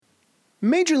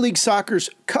Major League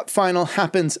Soccer's Cup Final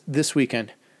happens this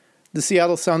weekend. The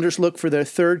Seattle Sounders look for their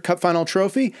third Cup Final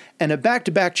trophy and a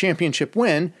back-to-back championship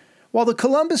win, while the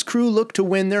Columbus Crew look to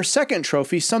win their second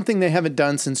trophy, something they haven't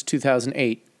done since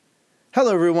 2008.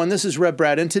 Hello everyone, this is Reb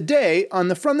Brad, and today on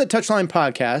the From the Touchline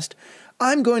podcast,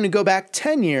 I'm going to go back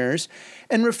 10 years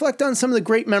and reflect on some of the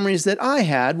great memories that I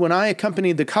had when I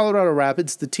accompanied the Colorado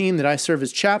Rapids, the team that I serve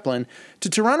as chaplain, to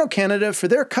Toronto, Canada for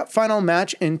their Cup Final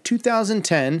match in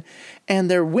 2010 and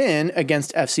their win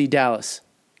against FC Dallas.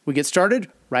 We get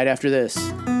started right after this. He's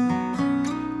found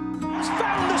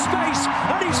the space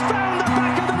and he's found the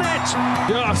back of the net.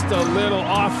 Just a little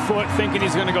off foot, thinking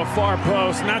he's going to go far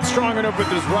post. Not strong enough with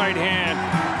his right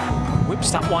hand.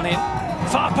 Whips that one in.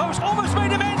 Far post, almost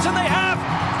made him ends, and they have.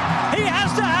 He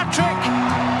has the hat-trick.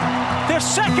 The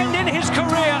second in his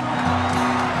career.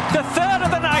 The third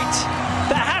of the night.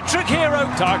 The hat-trick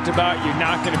hero. Talked about you're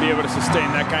not going to be able to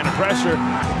sustain that kind of pressure.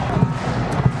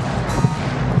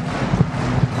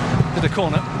 To the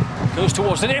corner. Goes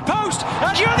towards the near post.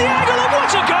 And you're the angle, and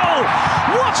what a goal!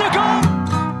 What a goal!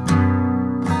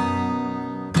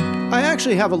 I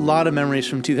actually have a lot of memories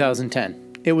from 2010.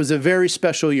 It was a very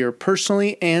special year,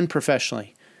 personally and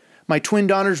professionally. My twin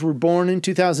daughters were born in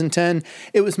 2010.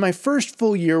 It was my first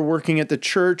full year working at the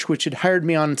church, which had hired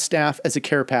me on staff as a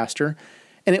care pastor.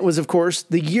 And it was, of course,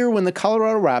 the year when the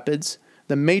Colorado Rapids,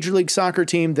 the Major League Soccer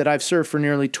team that I've served for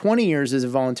nearly 20 years as a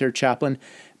volunteer chaplain,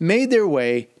 made their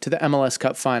way to the MLS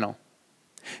Cup Final.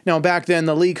 Now, back then,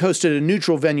 the league hosted a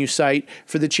neutral venue site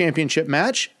for the championship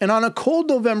match, and on a cold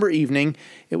November evening,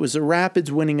 it was the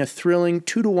Rapids winning a thrilling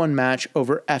 2-1 match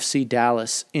over FC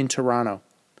Dallas in Toronto.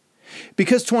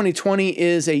 Because 2020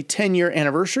 is a 10-year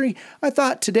anniversary, I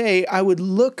thought today I would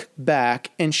look back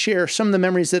and share some of the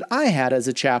memories that I had as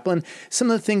a chaplain,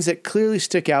 some of the things that clearly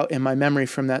stick out in my memory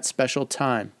from that special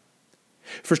time.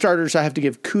 For starters, I have to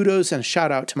give kudos and a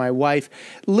shout out to my wife.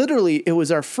 Literally, it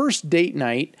was our first date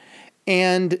night,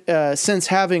 and since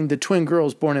having the twin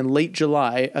girls born in late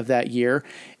July of that year,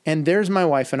 and there's my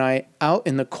wife and I out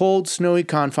in the cold, snowy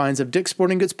confines of Dick's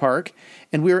Sporting Goods Park,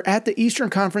 and we were at the Eastern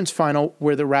Conference Final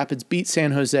where the Rapids beat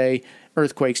San Jose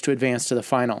Earthquakes to advance to the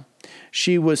final.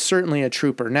 She was certainly a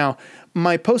trooper. Now,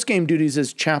 my post-game duties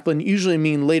as chaplain usually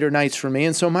mean later nights for me,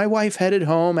 and so my wife headed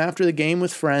home after the game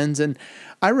with friends, and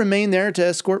I remained there to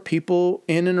escort people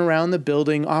in and around the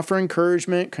building, offer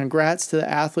encouragement, congrats to the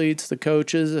athletes, the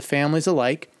coaches, the families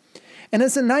alike. And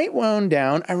as the night wound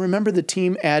down, I remember the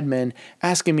team admin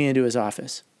asking me into his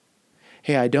office.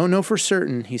 "Hey, I don't know for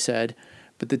certain," he said,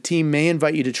 "but the team may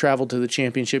invite you to travel to the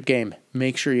championship game.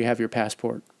 Make sure you have your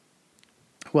passport."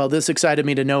 Well, this excited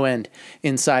me to no end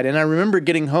inside, and I remember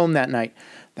getting home that night.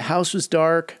 The house was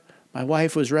dark. My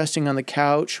wife was resting on the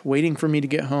couch, waiting for me to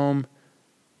get home.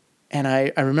 And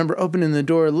I remember opening the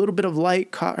door, a little bit of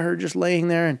light caught her just laying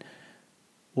there, and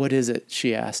 "What is it?"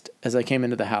 she asked as I came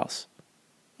into the house.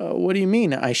 "What do you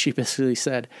mean?" I sheepishly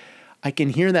said. "I can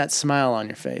hear that smile on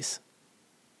your face."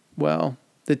 "Well,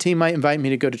 the team might invite me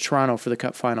to go to Toronto for the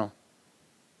Cup Final."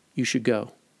 "You should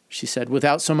go," she said,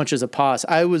 without so much as a pause.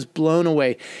 I was blown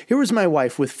away. Here was my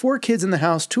wife with 4 kids in the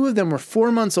house. 2 of them were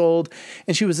 4 months old,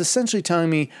 and she was essentially telling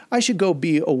me I should go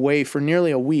be away for nearly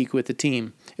a week with the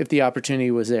team if the opportunity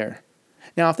was there.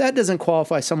 Now, if that doesn't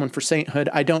qualify someone for sainthood,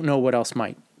 I don't know what else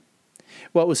might.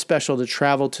 Well, it was special to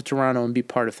travel to Toronto and be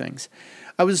part of things.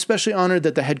 I was especially honored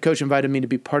that the head coach invited me to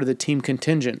be part of the team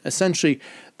contingent. Essentially,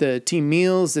 the team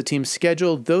meals, the team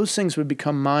schedule, those things would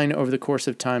become mine over the course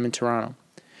of time in Toronto.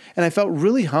 And I felt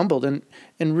really humbled and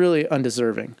really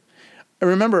undeserving. I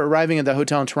remember arriving at the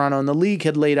hotel in Toronto, and the league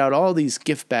had laid out all these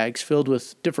gift bags filled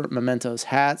with different mementos,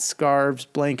 hats, scarves,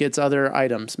 blankets, other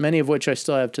items, many of which I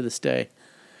still have to this day.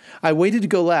 I waited to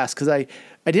go last because I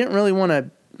didn't really want to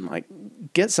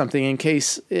get something in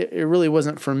case it really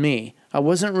wasn't for me. I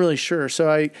wasn't really sure, so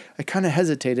I kind of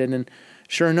hesitated, and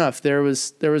sure enough, there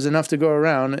was enough to go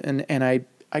around, and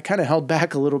I kind of held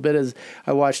back a little bit as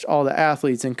I watched all the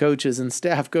athletes and coaches and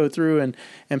staff go through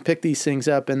and pick these things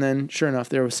up, and then sure enough,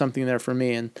 there was something there for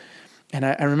me, and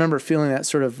I remember feeling that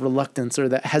sort of reluctance or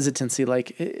that hesitancy,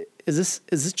 like, is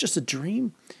this just a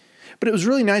dream? But it was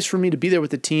really nice for me to be there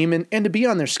with the team and to be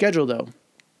on their schedule, though.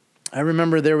 I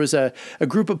remember there was a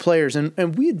group of players,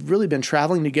 and we had really been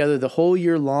traveling together the whole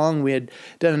year long. We had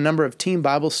done a number of team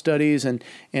Bible studies, and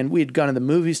we had gone to the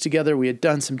movies together. We had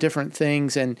done some different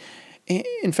things, and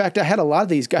in fact, I had a lot of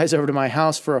these guys over to my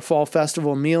house for a fall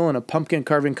festival meal and a pumpkin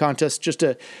carving contest just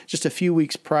a few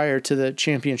weeks prior to the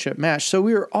championship match. So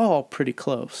we were all pretty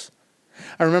close.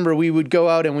 I remember we would go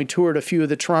out and we toured a few of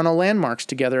the Toronto landmarks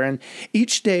together, and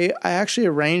each day I actually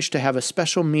arranged to have a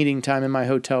special meeting time in my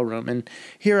hotel room. And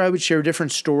here I would share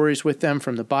different stories with them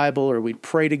from the Bible, or we'd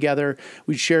pray together,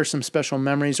 we'd share some special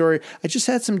memories, or I just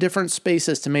had some different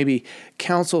spaces to maybe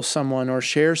counsel someone or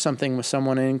share something with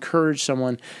someone and encourage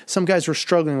someone. Some guys were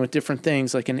struggling with different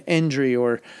things like an injury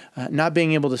or not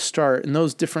being able to start and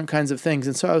those different kinds of things.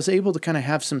 And so I was able to kind of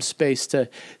have some space to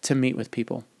meet with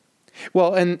people.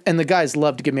 Well, and the guys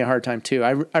loved to give me a hard time too.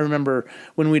 I remember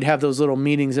when we'd have those little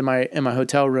meetings in my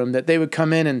hotel room that they would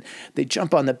come in and they'd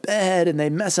jump on the bed and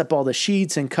they'd mess up all the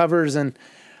sheets and covers. And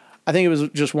I think it was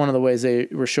just one of the ways they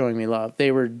were showing me love.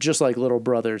 They were just like little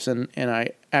brothers, and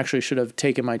I actually should have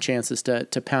taken my chances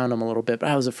to pound them a little bit, but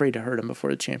I was afraid to hurt them before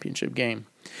the championship game.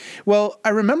 Well, I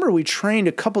remember we trained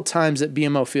a couple times at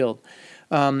BMO Field,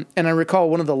 and I recall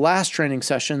one of the last training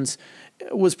sessions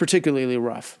was particularly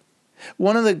rough.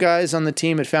 One of the guys on the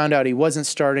team had found out he wasn't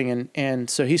starting, and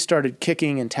so he started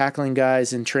kicking and tackling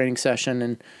guys in training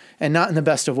session, and not in the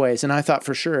best of ways. And I thought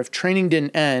for sure if training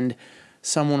didn't end,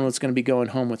 someone was going to be going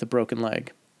home with a broken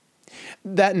leg.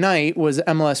 That night was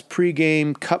MLS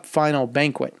pregame cup final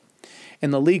banquet,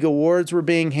 and the league awards were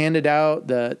being handed out,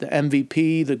 the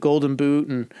MVP, the Golden Boot,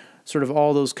 and sort of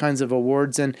all those kinds of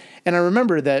awards. And I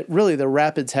remember that really the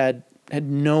Rapids had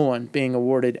no one being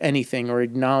awarded anything or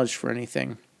acknowledged for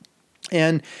anything.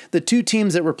 And the two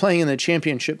teams that were playing in the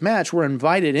championship match were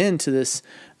invited into this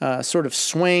sort of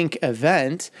swank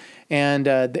event, and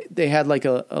they had like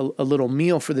a little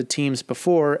meal for the teams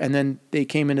before, and then they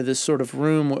came into this sort of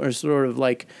room where sort of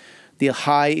like the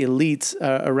high elites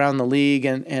around the league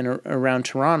and around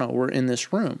Toronto were in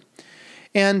this room.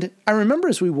 And I remember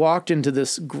as we walked into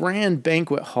this grand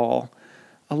banquet hall,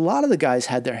 a lot of the guys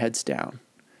had their heads down.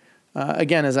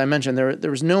 Again, as I mentioned,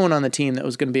 there was no one on the team that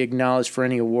was going to be acknowledged for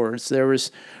any awards. There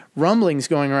was rumblings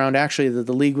going around, actually, that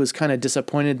the league was kind of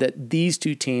disappointed that these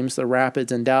two teams, the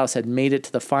Rapids and Dallas, had made it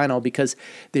to the final because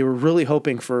they were really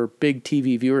hoping for big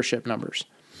TV viewership numbers.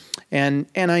 And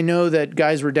I know that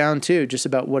guys were down, too, just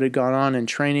about what had gone on in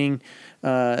training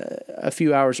a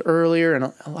few hours earlier,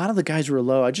 and a lot of the guys were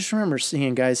low. I just remember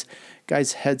seeing guys'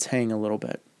 heads hang a little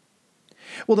bit.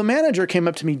 Well, the manager came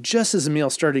up to me just as the meal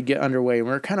started to get underway, and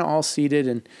we were kind of all seated,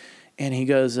 and he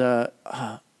goes,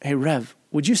 hey, Rev,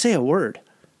 would you say a word?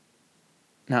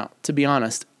 Now, to be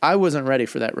honest, I wasn't ready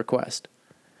for that request.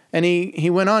 And he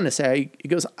went on to say, he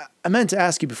goes, I meant to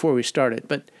ask you before we started,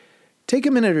 but take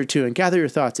a minute or two and gather your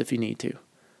thoughts if you need to.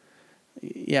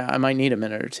 Yeah, I might need a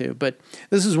minute or two, but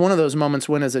this is one of those moments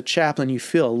when, as a chaplain, you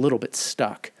feel a little bit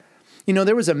stuck. You know,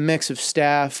 there was a mix of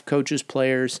staff, coaches,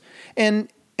 players, and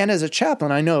as a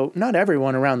chaplain, I know not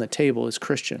everyone around the table is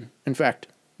Christian. In fact,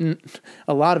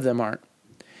 a lot of them aren't.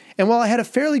 And while I had a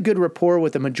fairly good rapport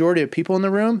with the majority of people in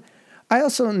the room, I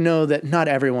also know that not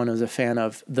everyone was a fan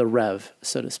of the Rev,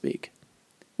 so to speak.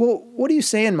 Well, what do you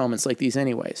say in moments like these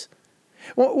anyways?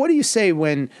 Well, what do you say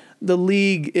when the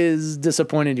league is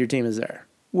disappointed your team is there?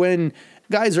 When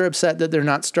guys are upset that they're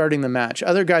not starting the match.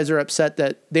 Other guys are upset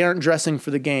that they aren't dressing for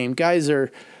the game. Guys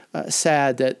are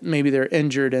sad that maybe they're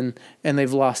injured and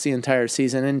they've lost the entire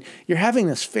season. And you're having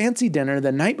this fancy dinner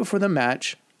the night before the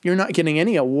match. You're not getting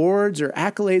any awards or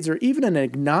accolades or even an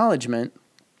acknowledgement.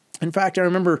 In fact, I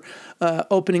remember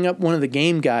opening up one of the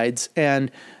game guides, and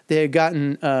they had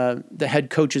gotten the head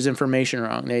coach's information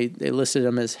wrong. They listed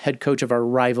him as head coach of our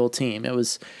rival team. It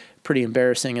was pretty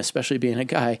embarrassing, especially being a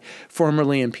guy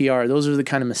formerly in PR. Those are the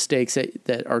kind of mistakes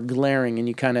that are glaring, and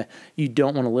you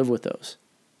don't want to live with those.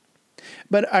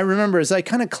 But I remember as I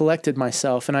kind of collected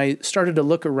myself and I started to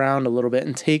look around a little bit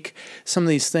and take some of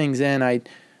these things in, I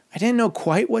didn't know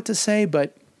quite what to say,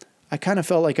 but I kind of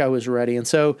felt like I was ready. And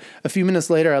so a few minutes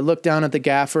later, I looked down at the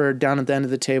gaffer down at the end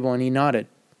of the table, and he nodded.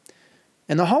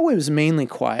 And the hallway was mainly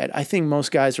quiet. I think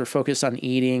most guys were focused on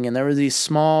eating, and there were these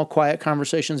small, quiet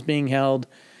conversations being held.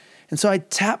 And so I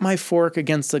tapped my fork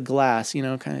against the glass,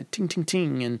 kind of ting, ting,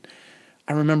 ting. And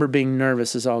I remember being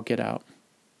nervous as all get out.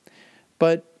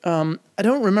 But I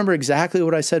don't remember exactly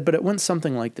what I said, but it went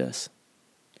something like this.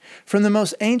 From the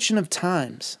most ancient of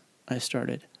times, I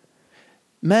started,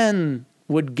 men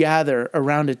would gather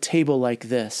around a table like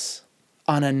this,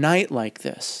 on a night like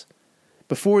this,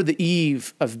 before the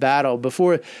eve of battle,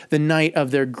 before the night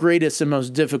of their greatest and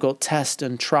most difficult test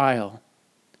and trial.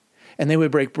 And they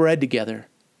would break bread together,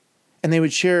 and they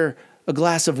would share a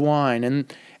glass of wine,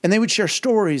 and they would share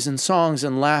stories and songs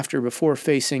and laughter before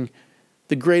facing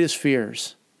the greatest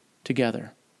fears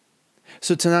together.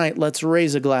 So tonight, let's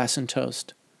raise a glass and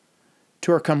toast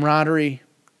to our camaraderie,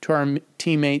 to our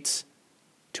teammates,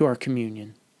 to our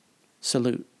communion.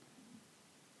 Salute.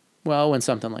 Well, it went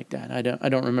something like that. I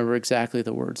don't remember exactly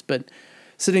the words, but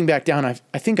sitting back down, I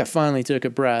think I finally took a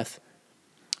breath.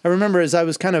 I remember as I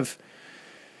was kind of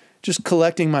just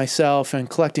collecting myself and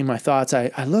collecting my thoughts,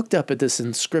 I looked up at this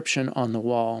inscription on the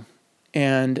wall,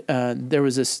 and there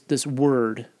was this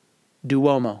word,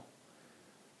 Duomo.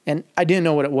 And I didn't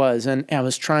know what it was, and I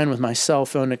was trying with my cell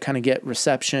phone to kind of get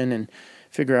reception and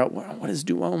figure out, what does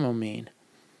Duomo mean?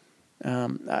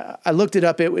 I looked it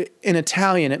up. In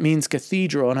Italian, it means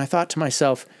cathedral, and I thought to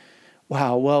myself,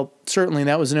 wow, well, certainly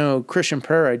that was no Christian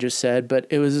prayer I just said, but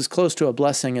it was as close to a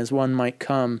blessing as one might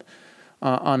come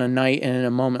on a night and in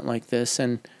a moment like this.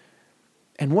 And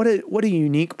what a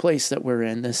unique place that we're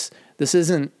in. This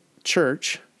isn't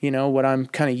church, what I'm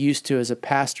kind of used to as a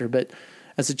pastor, but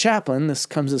as a chaplain, this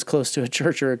comes as close to a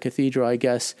church or a cathedral, I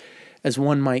guess, as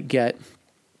one might get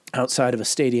outside of a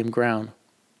stadium ground.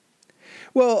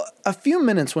 Well, a few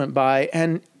minutes went by,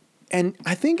 and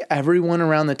I think everyone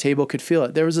around the table could feel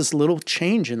it. There was this little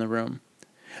change in the room.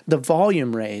 The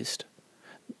volume raised.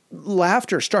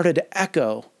 Laughter started to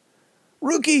echo.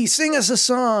 "Rookie, sing us a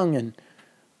song." And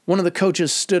one of the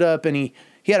coaches stood up, and he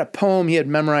had a poem he had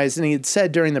memorized and he had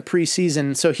said during the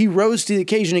preseason. So he rose to the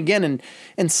occasion again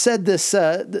and said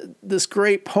this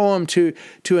great poem to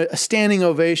a standing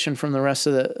ovation from the rest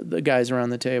of the guys around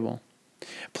the table.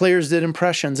 Players did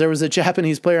impressions. There was a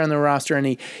Japanese player on the roster, and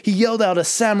he yelled out a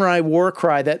samurai war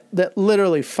cry that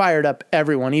literally fired up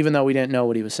everyone, even though we didn't know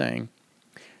what he was saying.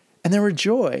 And there were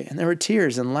joy, and there were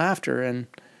tears and laughter. And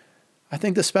I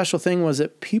think the special thing was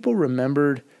that people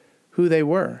remembered who they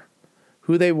were,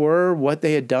 what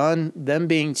they had done, them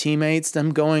being teammates,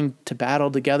 them going to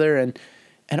battle together,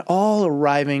 and all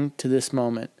arriving to this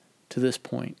moment, to this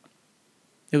point.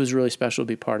 It was really special to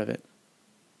be part of it.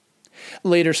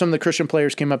 Later, some of the Christian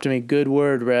players came up to me, "Good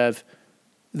word, Rev."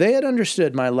 They had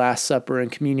understood my Last Supper and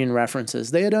communion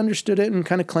references. They had understood it and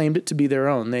kind of claimed it to be their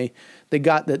own. They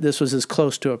got that this was as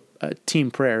close to a team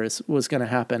prayer as was going to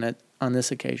happen on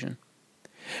this occasion.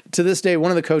 To this day, one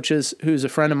of the coaches, who's a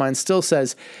friend of mine, still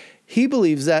says he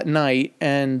believes that night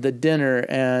and the dinner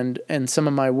and some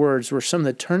of my words were some of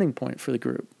the turning point for the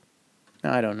group.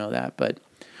 Now, I don't know that, but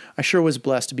I sure was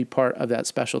blessed to be part of that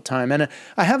special time. And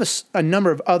I have a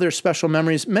number of other special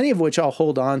memories, many of which I'll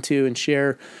hold on to and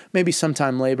share maybe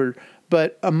sometime later.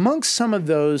 But amongst some of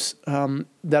those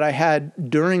that I had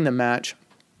during the match,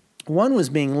 one was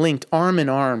being linked arm in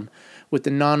arm with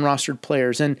the non-rostered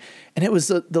players. And it was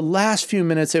the last few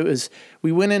minutes.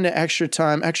 We went into extra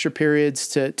time, extra periods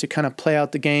to kind of play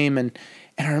out the game. And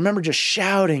I remember just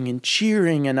shouting and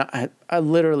cheering, and I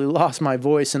literally lost my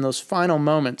voice in those final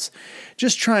moments,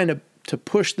 just trying to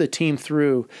push the team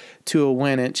through to a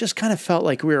win. It just kind of felt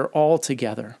like we were all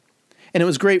together. And it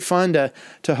was great fun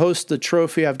to host the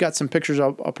trophy. I've got some pictures.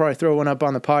 I'll probably throw one up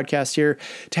on the podcast here.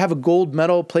 To have a gold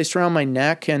medal placed around my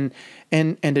neck and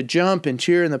to jump and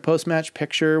cheer in the post-match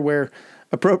picture where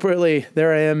appropriately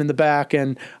there I am in the back.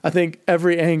 And I think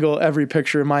every angle, every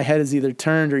picture in my head is either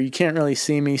turned or you can't really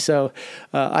see me. So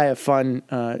I have fun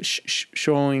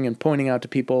showing and pointing out to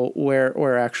people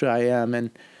where actually I am.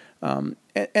 And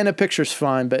a picture's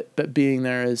fine, but being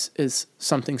there is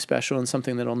something special and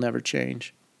something that'll never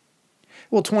change.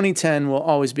 Well, 2010 will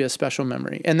always be a special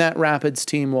memory, and that Rapids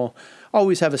team will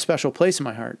always have a special place in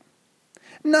my heart.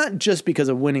 Not just because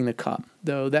of winning the cup,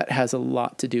 though that has a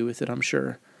lot to do with it, I'm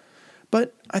sure.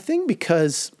 But I think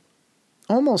because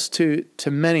almost to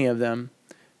many of them,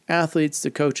 athletes,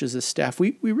 the coaches, the staff,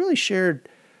 we really shared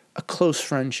a close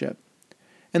friendship.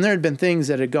 And there had been things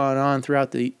that had gone on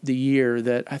throughout the year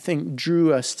that I think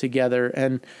drew us together,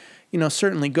 and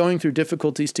certainly going through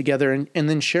difficulties together and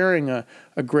then sharing a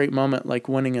great moment like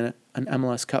winning an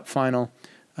MLS Cup final.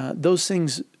 Those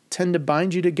things tend to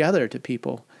bind you together to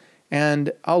people.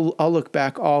 And I'll look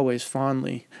back always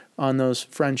fondly on those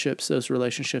friendships, those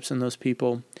relationships, and those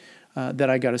people that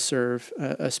I got to serve,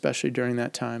 especially during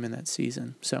that time and that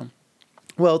season. So,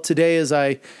 well, today as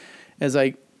I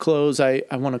close, I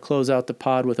want to close out the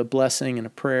pod with a blessing and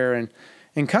a prayer.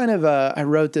 And kind of I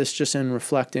wrote this just in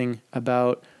reflecting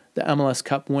about the MLS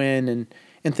Cup win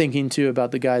and thinking too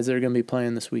about the guys that are going to be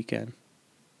playing this weekend.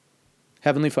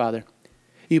 Heavenly Father,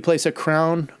 you place a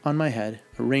crown on my head,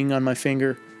 a ring on my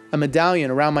finger, a medallion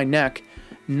around my neck.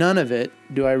 None of it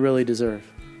do I really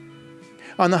deserve.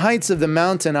 On the heights of the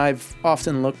mountain, I've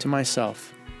often looked to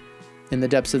myself. In the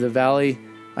depths of the valley,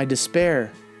 I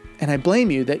despair, and I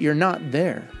blame you that you're not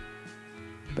there.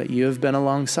 But you have been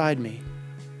alongside me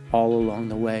all along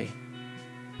the way.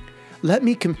 Let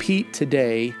me compete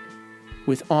today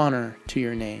with honor to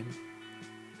your name.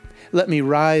 Let me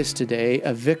rise today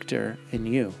a victor in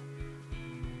you.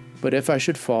 But if I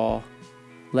should fall,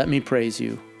 let me praise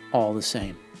you all the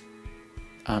same.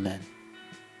 Amen.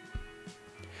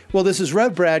 Well, this is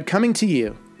Rev Brad coming to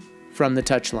you from the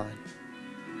touchline.